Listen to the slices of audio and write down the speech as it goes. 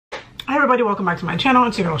Hi everybody, welcome back to my channel.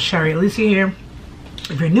 It's your girl Shari Elisa here.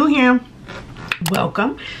 If you're new here,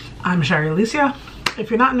 welcome. I'm Shari Elisa. If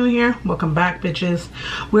you're not new here, welcome back, bitches.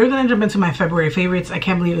 We're gonna jump into my February favorites. I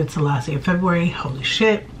can't believe it's the last day of February. Holy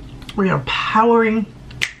shit. We are powering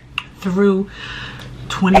through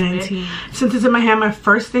 2019. Since it's in my hand, my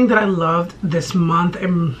first thing that I loved this month,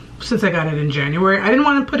 and since I got it in January, I didn't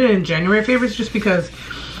want to put it in January favorites just because,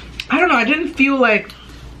 I don't know, I didn't feel like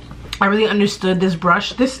I really understood this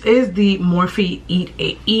brush. This is the Morphe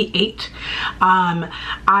E8.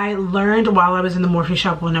 I learned while I was in the Morphe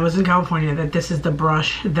shop when I was in California that this is the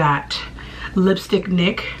brush that Lipstick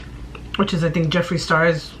Nick, which is I think Jeffree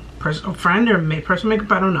Star's friend or personal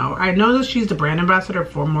makeup, I don't know. I know that she's the brand ambassador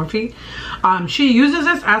for Morphe. She uses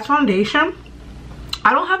this as foundation.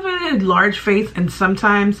 I don't have really large face, and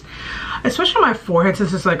sometimes, especially my forehead,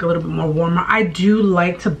 since it's like a little bit more warmer, I do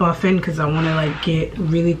like to buff in because I want to like get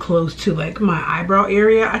really close to like my eyebrow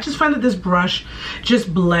area. I just find that this brush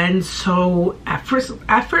just blends so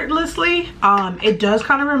effortlessly. It does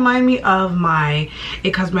kind of remind me of my IT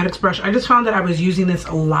Cosmetics brush. I just found that I was using this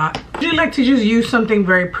a lot. I really like to just use something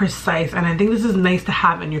very precise, and I think this is nice to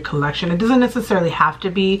have in your collection. It doesn't necessarily have to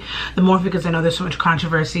be the Morphe, because I know there's so much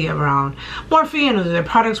controversy around Morphe and their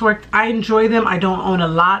products work. I enjoy them. I don't own a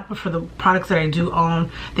lot, but for the products that I do own,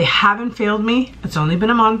 they haven't failed me. It's only been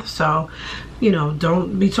a month, so you know,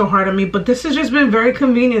 don't be so hard on me. But this has just been very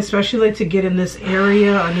convenient, especially like to get in this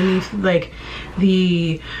area underneath like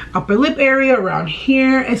the upper lip area around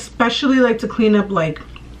here, especially like to clean up, like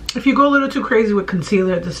if you go a little too crazy with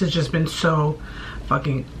concealer. This has just been so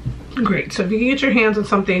fucking great. So if you can get your hands on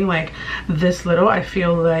something like this little, I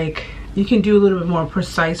feel like you can do a little bit more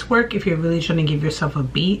precise work if you're really trying to give yourself a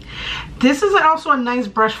beat. This is also a nice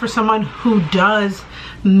brush for someone who does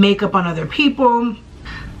makeup on other people.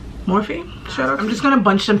 Morphe, shut up. I'm just gonna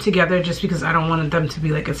bunch them together just because I don't want them to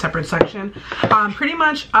be like a separate section. Pretty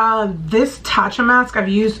much this Tatcha mask I've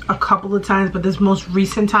used a couple of times, but this most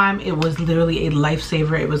recent time it was literally a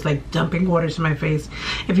lifesaver. It was like dumping water to my face.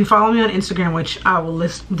 If you follow me on Instagram, which I will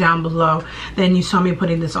list down below, then you saw me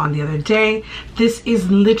putting this on the other day. This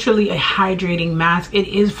is literally a hydrating mask. It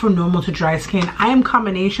is for normal to dry skin. I am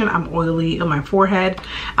combination. I'm oily on my forehead,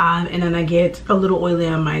 and then I get a little oily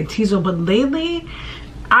on my T-zone, but lately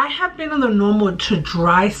I have been on the normal to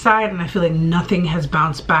dry side, and I feel like nothing has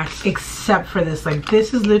bounced back except for this. Like,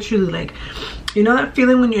 this is literally like, you know that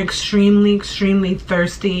feeling when you're extremely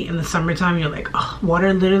thirsty in the summertime? You're like, oh,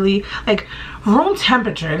 water literally, like room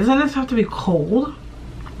temperature. It doesn't have to be cold.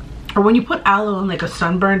 Or when you put aloe on like a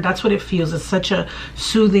sunburn, that's what it feels. It's such a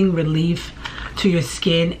soothing relief to your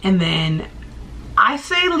skin. And then I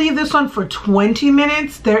say leave this on for 20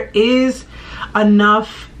 minutes. There is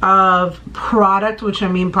enough of product, which I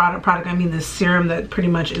mean product, I mean the serum that pretty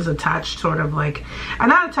much is attached, sort of like,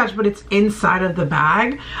 not attached, but it's inside of the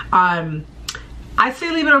bag. I say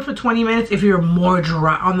leave it on for 20 minutes if you're more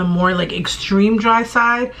dry, on the more like extreme dry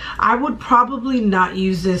side. I would probably not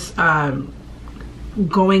use this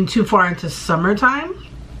going too far into summertime,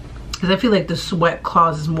 because I feel like the sweat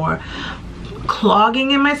causes more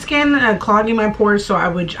clogging in my skin, clogging my pores. So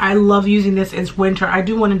I love using this. It's winter. I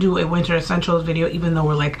do want to do a winter essentials video, even though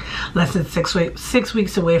we're like less than 6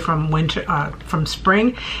 weeks away from winter, from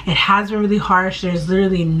spring. It has been really harsh. There's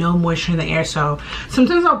literally no moisture in the air, so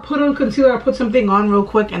sometimes I'll put on concealer, I'll put something on real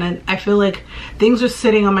quick, and then I feel like things are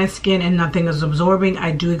sitting on my skin and nothing is absorbing.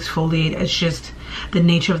 I do exfoliate. It's just the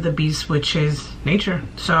nature of the beast, which is nature.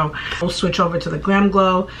 So we'll switch over to the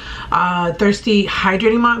Glamglow Thirsty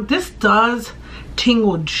Hydrating Mask. This does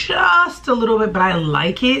tingle just a little bit, but I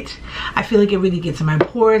like it. I feel like it really gets in my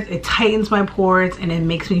pores, it tightens my pores, and it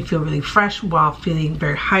makes me feel really fresh while feeling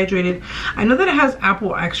very hydrated. I know that it has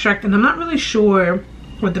apple extract, and I'm not really sure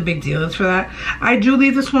what the big deal is for that. I do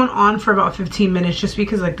leave this one on for about 15 minutes just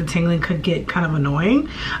because like the tingling could get kind of annoying,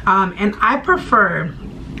 and I prefer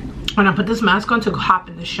when I put this mask on to hop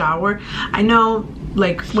in the shower. I know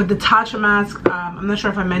like with the Tatcha mask, I'm not sure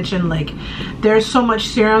if I mentioned, like there's so much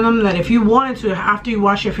serum in them that if you wanted to, after you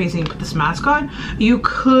wash your face and you put this mask on, you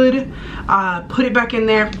could put it back in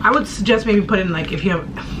there. I would suggest maybe put it in, like, if you have,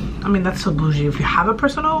 I mean that's so bougie if you have a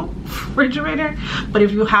personal refrigerator, but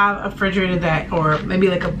if you have a refrigerator that, or maybe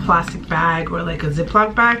like a plastic bag or like a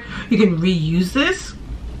Ziploc bag, you can reuse this.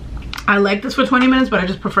 I like this for 20 minutes, but I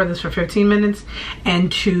just prefer this for 15 minutes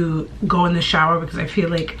and to go in the shower, because I feel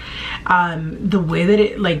like the way that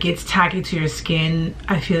it like gets tacky to your skin,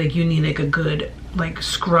 I feel like you need like a good like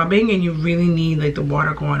scrubbing, and you really need like the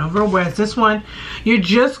water going over. Whereas this one, you're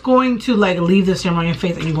just going to like leave the serum on your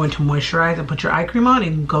face and you're going to moisturize and put your eye cream on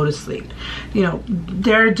and go to sleep. You know,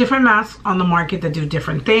 there are different masks on the market that do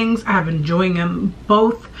different things. I have been enjoying them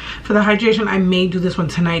both. For the hydration, I may do this one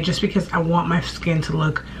tonight just because I want my skin to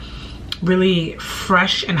look really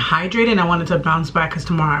fresh and hydrated. I wanted to bounce back because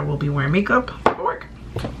tomorrow I will be wearing makeup for work.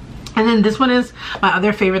 And then this one is my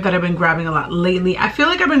other favorite that I've been grabbing a lot lately. I feel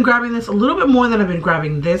like I've been grabbing this a little bit more than I've been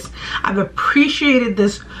grabbing this. I've appreciated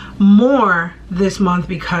this more this month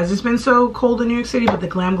because it's been so cold in New York City, but the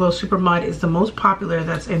Glamglow Super Mud is the most popular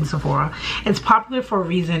that's in Sephora. It's popular for a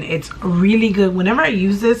reason. It's really good. Whenever I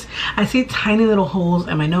use this, I see tiny little holes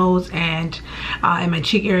in my nose and in my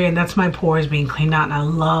cheek area, and that's my pores being cleaned out, and I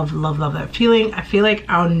love, love, love that feeling. I feel like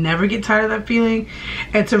I'll never get tired of that feeling.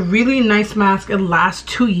 It's a really nice mask. It lasts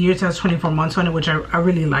 2 years. It has 24 months on it, which I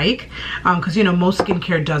really like, because you know, most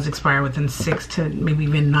skincare does expire within 6 to maybe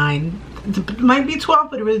even 9. It might be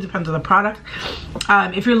 12, but it really depends on the product.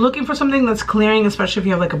 If you're looking for something that's clearing, especially if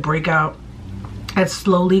you have like a breakout that's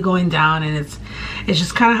slowly going down and it's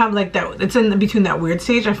just kind of have like that, it's in between that weird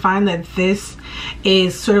stage, I find that this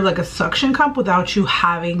is sort of like a suction cup without you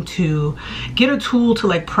having to get a tool to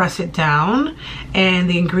like press it down, and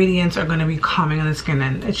the ingredients are going to be calming on the skin,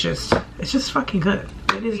 and it's just fucking good.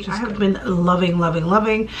 It is just I have been loving, loving,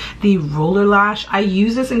 loving the Rollerlash. I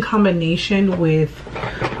use this in combination with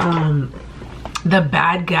the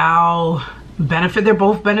Bad Gal Benefit. They're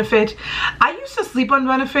both Benefit. I used to sleep on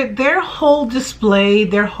Benefit. Their whole display,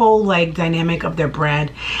 their whole like dynamic of their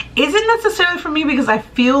brand isn't necessarily for me, because I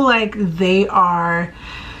feel like they are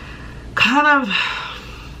kind of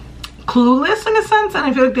clueless in a sense, and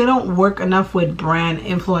I feel like they don't work enough with brand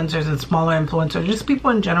influencers and smaller influencers, just people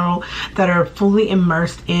in general that are fully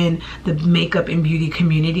immersed in the makeup and beauty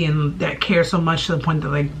community and that care so much to the point that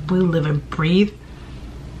like we live and breathe.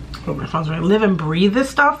 Oh, my phone's ringing. Live and breathe this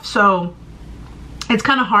stuff. So it's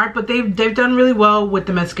kind of hard, but they've done really well with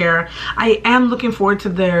the mascara. I am looking forward to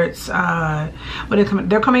their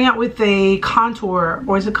they're coming out with a contour,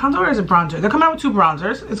 or is it contour or is it bronzer? They're coming out with 2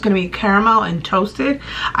 bronzers. It's going to be caramel and toasted.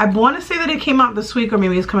 I want to say that it came out this week, or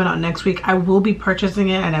maybe it's coming out next week. I will be purchasing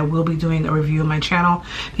it, and I will be doing a review on my channel,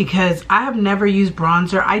 because I have never used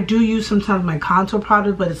bronzer. I do use sometimes my contour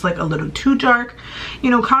powder, but it's like a little too dark. You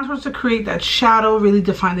know, contours to create that shadow, really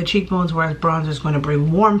define the cheekbones, whereas bronzer is going to bring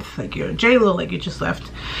warmth, like your J-Lo, like you just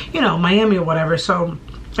left, you know, Miami or whatever. So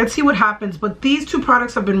let's see what happens. But these 2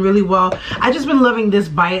 products have been really well. I just been loving this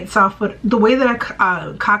by itself, but the way that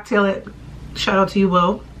I cocktail it, shout out to you,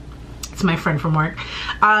 Will, it's my friend from work,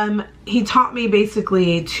 he taught me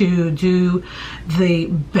basically to do the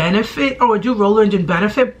Benefit, or do roller and do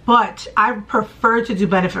Benefit, but I prefer to do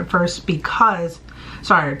Benefit first because,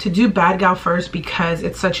 sorry, to do Bad Gal first, because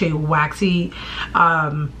it's such a waxy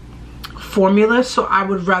formula. So I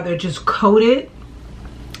would rather just coat it,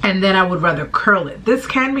 and then I would rather curl it. This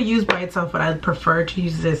can be used by itself, but I prefer to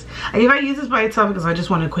use this. If I use this by itself because I just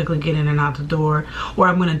want to quickly get in and out the door, or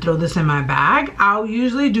I'm going to throw this in my bag, I'll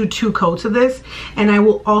usually do 2 coats of this, and I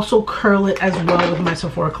will also curl it as well with my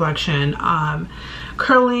Sephora collection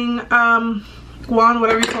curling wand,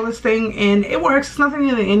 whatever you call this thing, and it works. It's nothing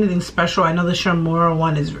anything special. I know the Shamora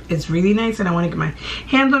one is really nice, and I want to get my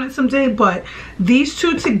hands on it someday, but these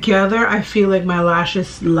 2 together, I feel like my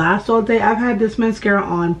lashes last all day. I've had this mascara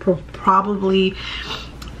on probably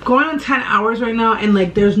going on 10 hours right now, and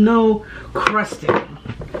like there's no crusting.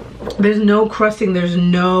 There's no crusting. There's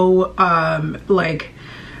no like,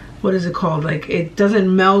 what is it called, like it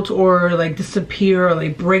doesn't melt or like disappear or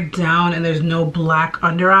like break down, and there's no black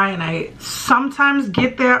under eye. And I sometimes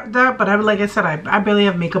get that, but like I said, I barely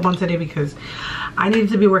have makeup on today because I needed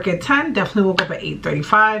to be working at 10. Definitely woke up at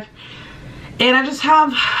 8:35, and I just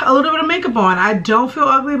have a little bit of makeup on. I don't feel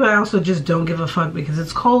ugly, but I also just don't give a fuck because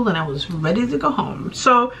it's cold and I was ready to go home.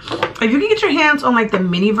 So if you can get your hands on like the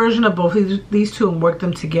mini version of both of these 2 and work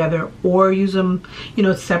them together, or use them, you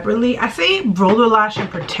know, separately. I say Rollerlash in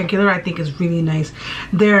particular, I think is really nice.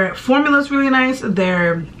 Their formula is really nice.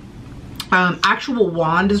 Their actual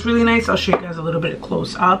wand is really nice. I'll show you guys a little bit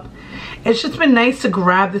close up. It's just been nice to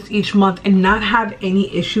grab this each month and not have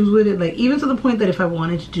any issues with it. Like even to the point that if I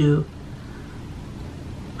wanted to do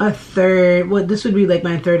a third, what this would be like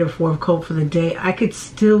my 3rd or 4th coat for the day, I could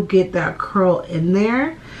still get that curl in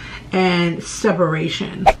there and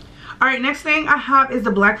separation. All right, next thing I have is the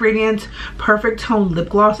Black Radiance Perfect Tone Lip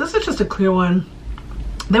Gloss. This is just a clear one.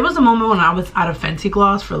 There was a moment when I was out of Fenty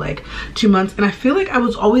gloss for like 2 months, and I feel like I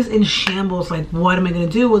was always in shambles, like what am I gonna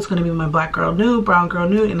do, what's gonna be my black girl nude, brown girl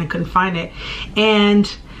nude, and I couldn't find it.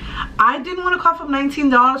 And I didn't want to cough up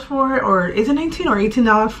 $19 for it, or is it $19 or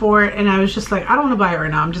 $18 for it, and I was just like, I don't want to buy it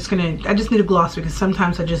right now. I just need a gloss because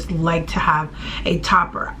sometimes I just like to have a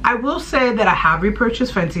topper. I will say that I have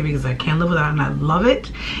repurchased Fenty because I can't live without it and I love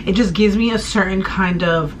it. It just gives me a certain kind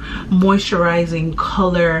of moisturizing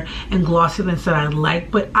color and glossiness that I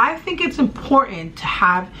like, but I think it's important to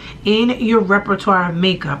have in your repertoire of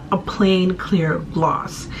makeup a plain clear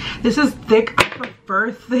gloss. This is thick. I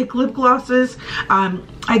prefer thick lip glosses.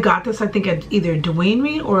 I got this, I think, at either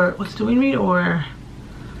Dewy or what's Dewy, or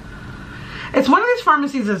it's one of these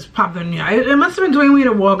pharmacies that's popular in New York. It must have been Dewy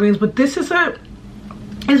or Walgreens, but this was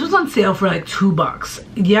on sale for like $2.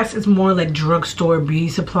 Yes, it's more like drugstore beauty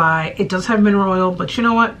supply. It does have mineral oil, but you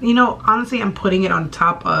know what? You know, honestly, I'm putting it on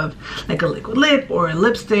top of like a liquid lip or a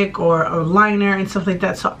lipstick or a liner and stuff like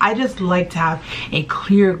that. So I just like to have a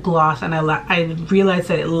clear gloss, and I realize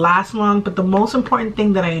that it lasts long. But the most important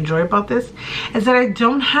thing that I enjoy about this is that I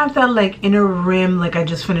don't have that like inner rim, like I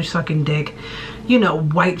just finished sucking dick, you know,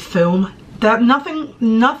 white film. That nothing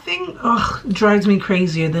drives me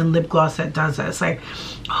crazier than lip gloss that does that. It's like,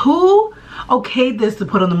 who okayed this to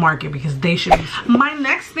put on the market? Because they should be. My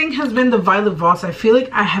next thing has been the Violet Voss. I feel like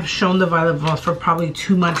I have shown the Violet Voss for probably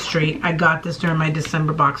 2 months straight. I got this during my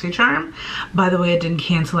December BoxyCharm. By the way, I didn't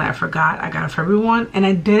cancel it. I forgot. I got a February one, and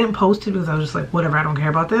I didn't post it because I was just like, whatever, I don't care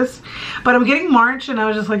about this. But I'm getting March, and I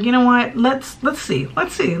was just like, you know what? Let's see.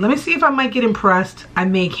 Let me see if I might get impressed. I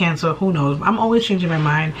may cancel. Who knows? I'm always changing my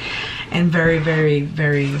mind, and very, very,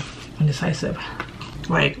 very indecisive.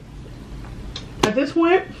 Like, at this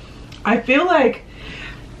point, I feel like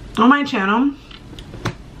on my channel,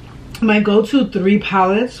 my go-to 3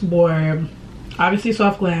 palettes were obviously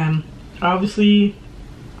Soft Glam, obviously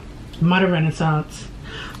Modern Renaissance.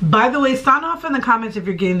 By the way, sound off in the comments if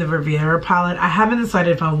you're getting the Riviera palette. I haven't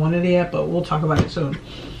decided if I wanted it yet, but we'll talk about it soon.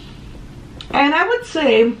 And I would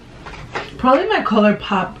say probably my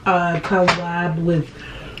ColourPop collab with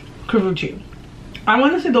Karuchi. I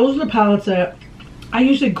want to say those are the palettes that I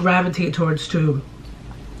usually gravitate towards too,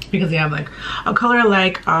 because they have like a color I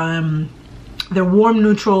like. They're warm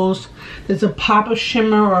neutrals. There's a pop of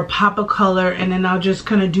shimmer or a pop of color, and then I'll just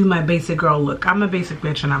kind of do my basic girl look. I'm a basic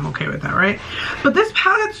bitch and I'm okay with that, right? But this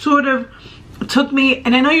palette sort of took me,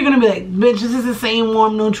 and I know you're gonna be like, bitch, this is the same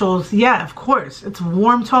warm neutrals. Yeah, of course, it's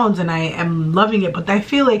warm tones and I am loving it, but I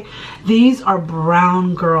feel like these are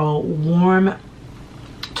brown girl warm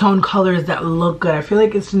tone colors that look good. I feel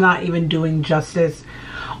like it's not even doing justice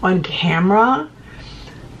on camera.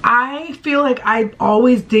 I feel like I'm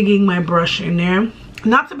always digging my brush in there,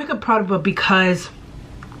 not to make a product, but because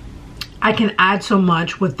I can add so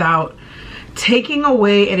much without taking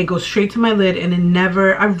away, and it goes straight to my lid, and it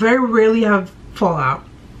never, I very rarely have fallout.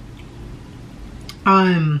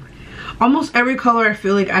 Almost every color I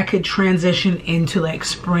feel like I could transition into like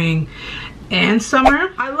spring and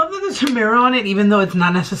summer. I love that there's a mirror on it, even though it's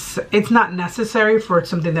not necessary for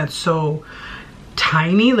something that's so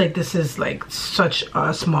tiny. Like, this is like such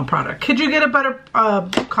a small product. Could you get a better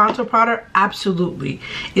contour product? Absolutely.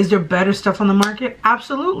 Is there better stuff on the market?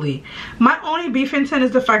 Absolutely. My only beef intent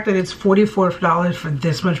is the fact that it's $44 for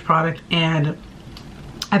this much product, and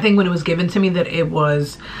I think when it was given to me that it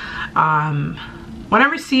was when I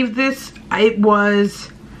received this, it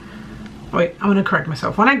was, wait, I'm gonna correct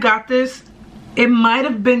myself. When I got this, it might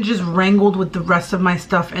have been just wrangled with the rest of my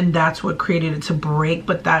stuff, and that's what created it to break.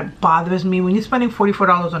 But that bothers me. When you're spending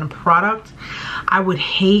 $44 on a product, I would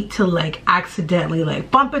hate to like accidentally like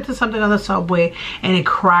bump into something on the subway and it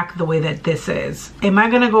crack the way that this is. Am I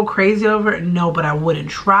gonna go crazy over it? No, but I wouldn't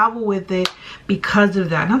travel with it because of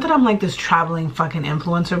that. Not that I'm like this traveling fucking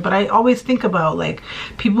influencer, but I always think about like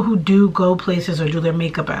people who do go places or do their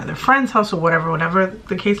makeup at their friend's house or whatever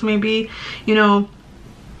the case may be, you know.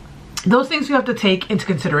 Those things you have to take into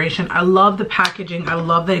consideration. I love the packaging. I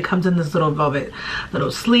love that it comes in this little velvet, little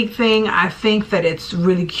sleek thing. I think that it's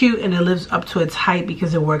really cute and it lives up to its hype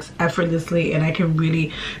because it works effortlessly, and I can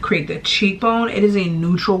really create the cheekbone. It is a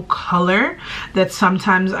neutral color that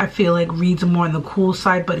sometimes I feel like reads more on the cool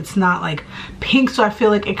side, but it's not like pink, so I feel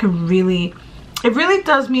like it can really, it really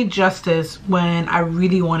does me justice when I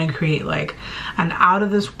really want to create like an out of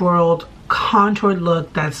this world contoured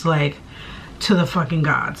look that's like to the fucking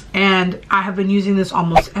gods. And I have been using this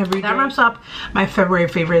almost every day. That wraps up my February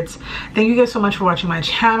favorites. Thank you guys so much for watching my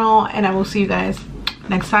channel, and I will see you guys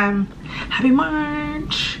next time. Happy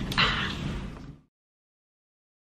March.